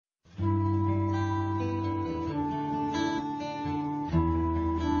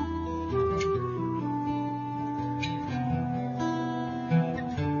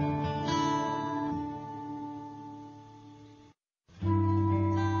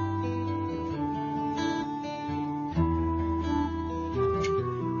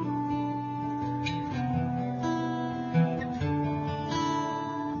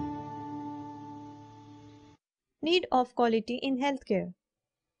Need of quality in healthcare.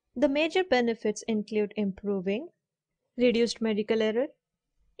 The major benefits include improving reduced medical error,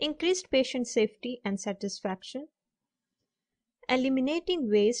 increased patient safety and satisfaction, eliminating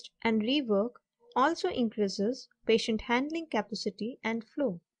waste and rework also increases patient handling capacity and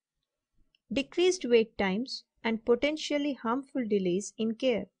flow, decreased wait times and potentially harmful delays in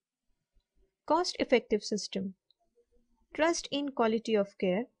care, cost-effective system, trust in quality of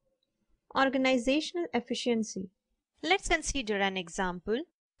care, organizational efficiency. Let's consider an example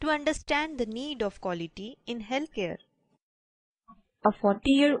to understand the need of quality in healthcare. A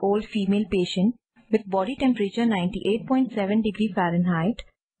 40-year-old female patient with body temperature 98.7 degree Fahrenheit,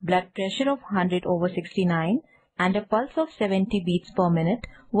 blood pressure of 100/69 and a pulse of 70 beats per minute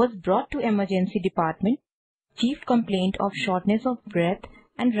was brought to emergency department. Chief complaint of shortness of breath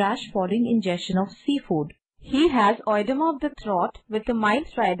and rash following ingestion of seafood. He has oedema of the throat with a mild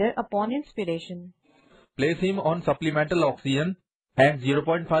stridor upon inspiration. Place him on supplemental oxygen and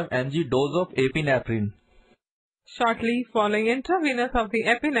 0.5 mg dose of epinephrine. Shortly following intravenous of the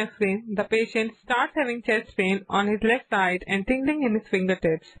epinephrine, the patient starts having chest pain on his left side and tingling in his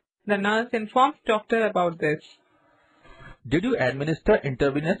fingertips. The nurse informs doctor about this. Did you administer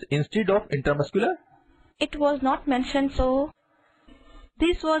intravenous instead of intramuscular? It was not mentioned so.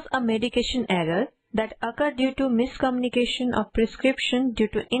 This was a medication error that occurred due to miscommunication of prescription due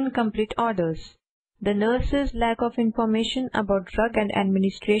to incomplete orders. The nurse's lack of information about drug and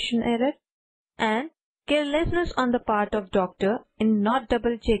administration error and carelessness on the part of doctor in not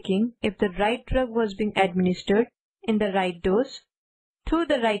double-checking if the right drug was being administered in the right dose, through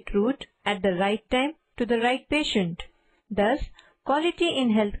the right route, at the right time, to the right patient. Thus, quality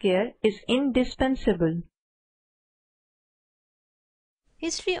in healthcare is indispensable.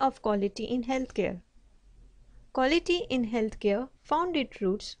 History of quality in healthcare. Quality in healthcare found its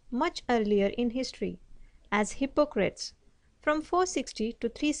roots much earlier in history, as Hippocrates, from 460 to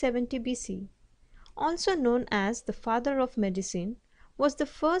 370 BC, also known as the father of medicine, was the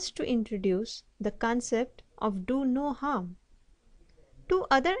first to introduce the concept of do no harm. Two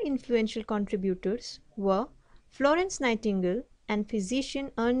other influential contributors were Florence Nightingale and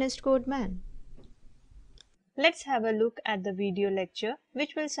physician Ernest Codeman. Let's have a look at the video lecture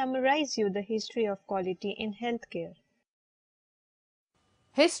which will summarize you the history of quality in healthcare.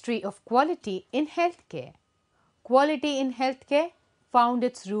 History of quality in healthcare. Quality in healthcare found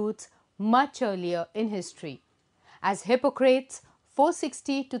its roots much earlier in history, as Hippocrates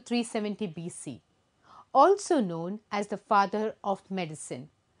 460 to 370 BC, also known as the father of medicine,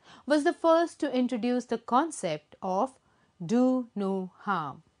 was the first to introduce the concept of do no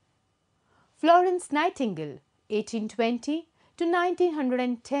harm. Florence Nightingale 1820 to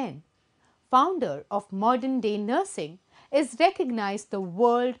 1910, founder of modern-day nursing, is recognized the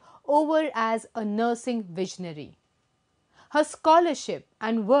world over as a nursing visionary. Her scholarship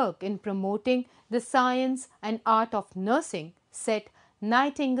and work in promoting the science and art of nursing set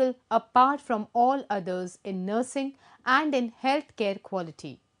Nightingale apart from all others in nursing and in healthcare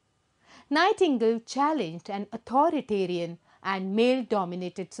quality. Nightingale challenged an authoritarian and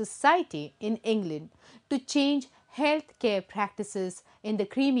male-dominated society in England to change healthcare practices in the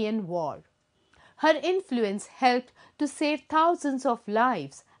Crimean War. Her influence helped to save thousands of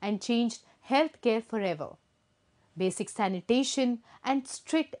lives and changed healthcare forever. Basic sanitation and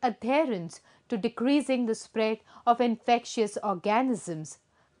strict adherence to decreasing the spread of infectious organisms,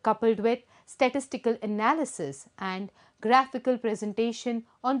 coupled with statistical analysis and graphical presentation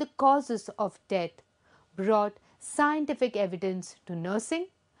on the causes of death, brought scientific evidence to nursing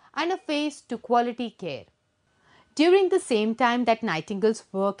and a face to quality care. During the same time that Nightingale's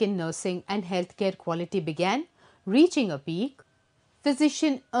work in nursing and healthcare quality began reaching a peak,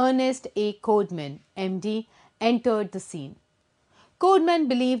 physician Ernest A. Codeman, MD, entered the scene. Codeman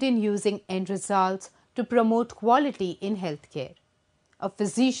believed in using end results to promote quality in healthcare. A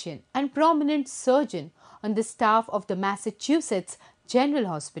physician and prominent surgeon on the staff of the Massachusetts General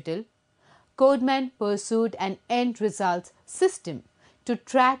Hospital, Codeman pursued an end results system to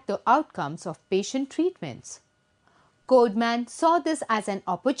track the outcomes of patient treatments. Codeman saw this as an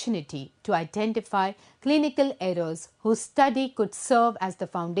opportunity to identify clinical errors whose study could serve as the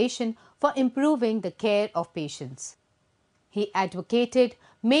foundation for improving the care of patients. He advocated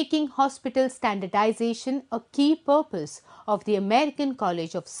making hospital standardization a key purpose of the American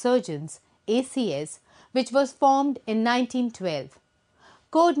College of Surgeons, ACS, which was formed in 1912.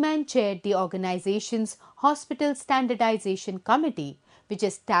 Codeman chaired the organization's Hospital Standardization Committee, which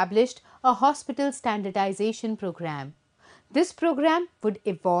established a hospital standardization program. This program would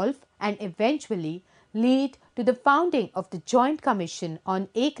evolve and eventually lead to the founding of the Joint Commission on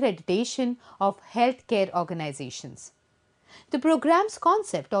Accreditation of Healthcare Organizations. The program's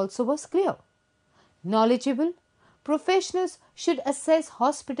concept also was clear. Knowledgeable professionals should assess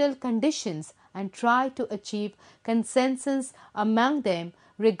hospital conditions and try to achieve consensus among them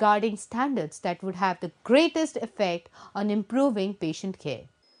regarding standards that would have the greatest effect on improving patient care.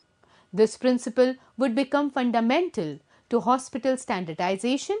 This principle would become fundamental to hospital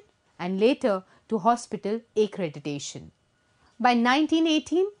standardization and later to hospital accreditation. By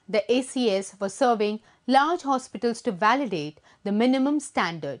 1918, the ACS was serving large hospitals to validate the minimum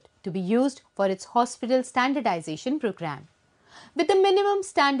standard to be used for its hospital standardization program. With the minimum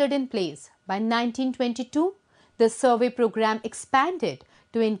standard in place, by 1922, the survey program expanded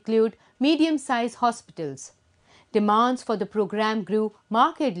to include medium-sized hospitals. Demands for the program grew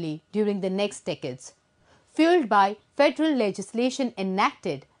markedly during the next decades, fueled by federal legislation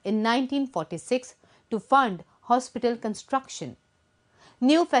enacted in 1946 to fund hospital construction.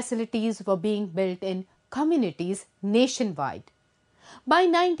 New facilities were being built in communities nationwide. By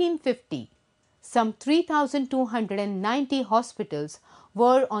 1950, some 3,290 hospitals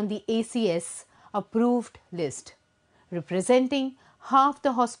were on the ACS approved list, representing half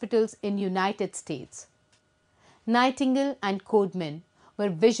the hospitals in United States. Nightingale and Codeman were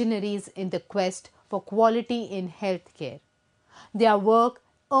visionaries in the quest for quality in healthcare. Their work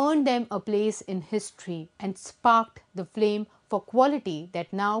earned them a place in history and sparked the flame for quality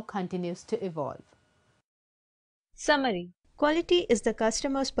that now continues to evolve. Summary. Quality is the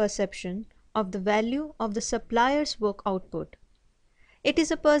customer's perception of the value of the supplier's work output. It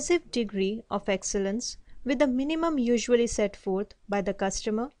is a perceived degree of excellence with a minimum usually set forth by the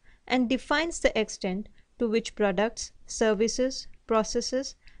customer and defines the extent to which products, services,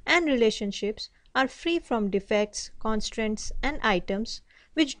 processes, and relationships are free from defects, constraints, and items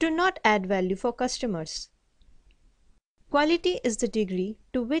which do not add value for customers. Quality is the degree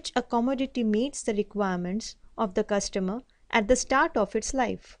to which a commodity meets the requirements of the customer at the start of its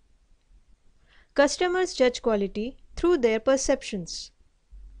life. Customers judge quality through their perceptions.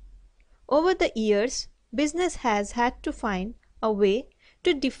 Over the years, business has had to find a way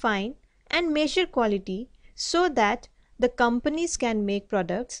to define and measure quality so that the companies can make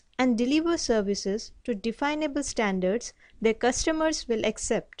products and deliver services to definable standards their customers will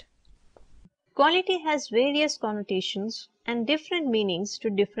accept. Quality has various connotations and different meanings to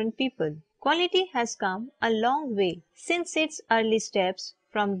different people. Quality has come a long way since its early steps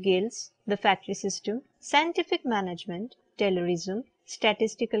from guilds, the factory system, scientific management, Taylorism,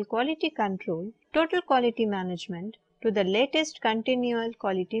 statistical quality control, total quality management, to the latest continual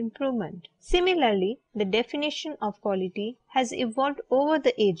quality improvement. Similarly, the definition of quality has evolved over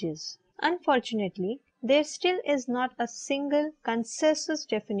the ages. Unfortunately, there still is not a single consensus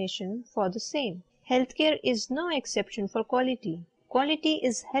definition for the same. Healthcare is no exception for quality. Quality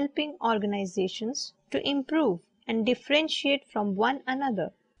is helping organizations to improve and differentiate from one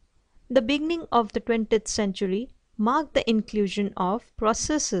another. The beginning of the 20th century marked the inclusion of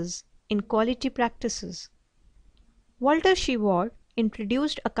processes in quality practices. Walter Sheward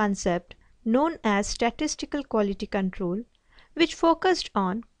introduced a concept known as statistical quality control, which focused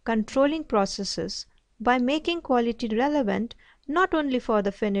on controlling processes by making quality relevant not only for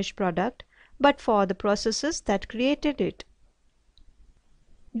the finished product but for the processes that created it.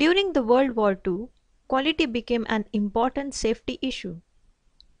 During the World War II, quality became an important safety issue.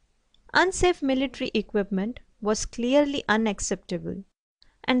 Unsafe military equipment was clearly unacceptable,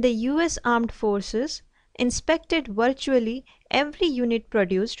 and the US Armed Forces inspected virtually every unit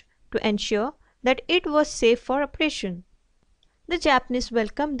produced to ensure that it was safe for operation. The Japanese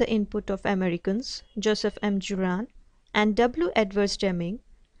welcomed the input of Americans, Joseph M. Juran and W. Edwards Deming,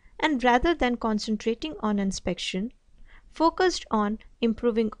 and rather than concentrating on inspection, focused on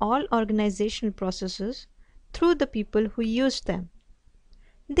improving all organizational processes through the people who used them.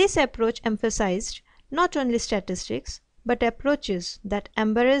 This approach emphasized not only statistics but approaches that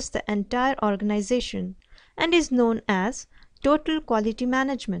embrace the entire organization and is known as total quality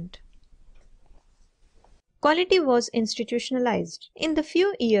management. Quality was institutionalized. In the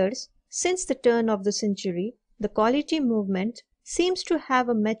few years since the turn of the century, the quality movement seems to have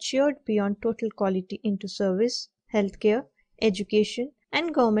matured beyond total quality into service, healthcare, education,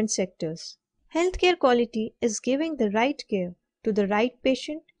 and government sectors. Healthcare quality is giving the right care to the right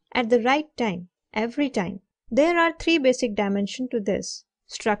patient at the right time, every time. There are three basic dimensions to this: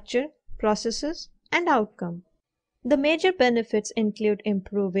 structure, processes, and outcome. The major benefits include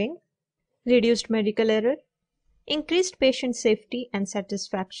improving, reduced medical error, increased patient safety and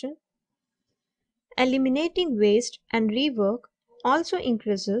satisfaction. Eliminating waste and rework also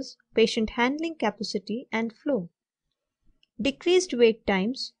increases patient handling capacity and flow, decreased wait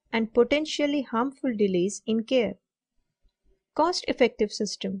times and potentially harmful delays in care, cost-effective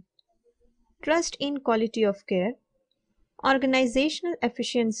system, trust in quality of care, organizational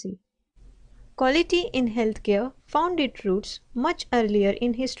efficiency. Quality in healthcare found its roots much earlier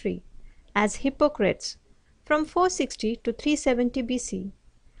in history, as Hippocrates, from 460 to 370 BC,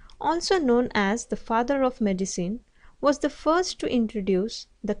 also known as the father of medicine, was the first to introduce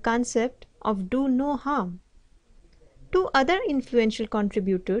the concept of do no harm. Two other influential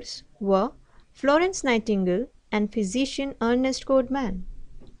contributors were Florence Nightingale and physician Ernest Codeman.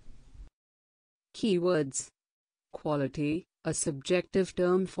 Keywords: quality, a subjective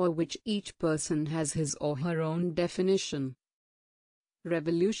term for which each person has his or her own definition.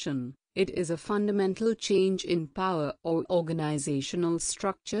 Revolution, it is a fundamental change in power or organizational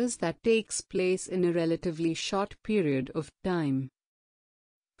structures that takes place in a relatively short period of time.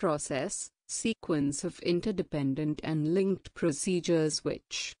 Process, sequence of interdependent and linked procedures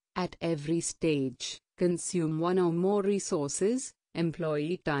which, at every stage, consume one or more resources,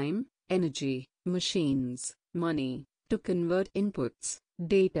 employee time, energy, machines, money, to convert inputs,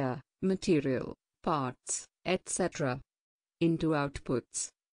 data, material, parts, etc., into outputs.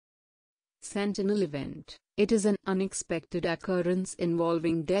 Sentinel event, it is an unexpected occurrence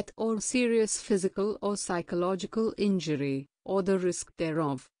involving death or serious physical or psychological injury, or the risk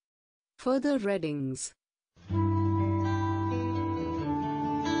thereof. Further readings.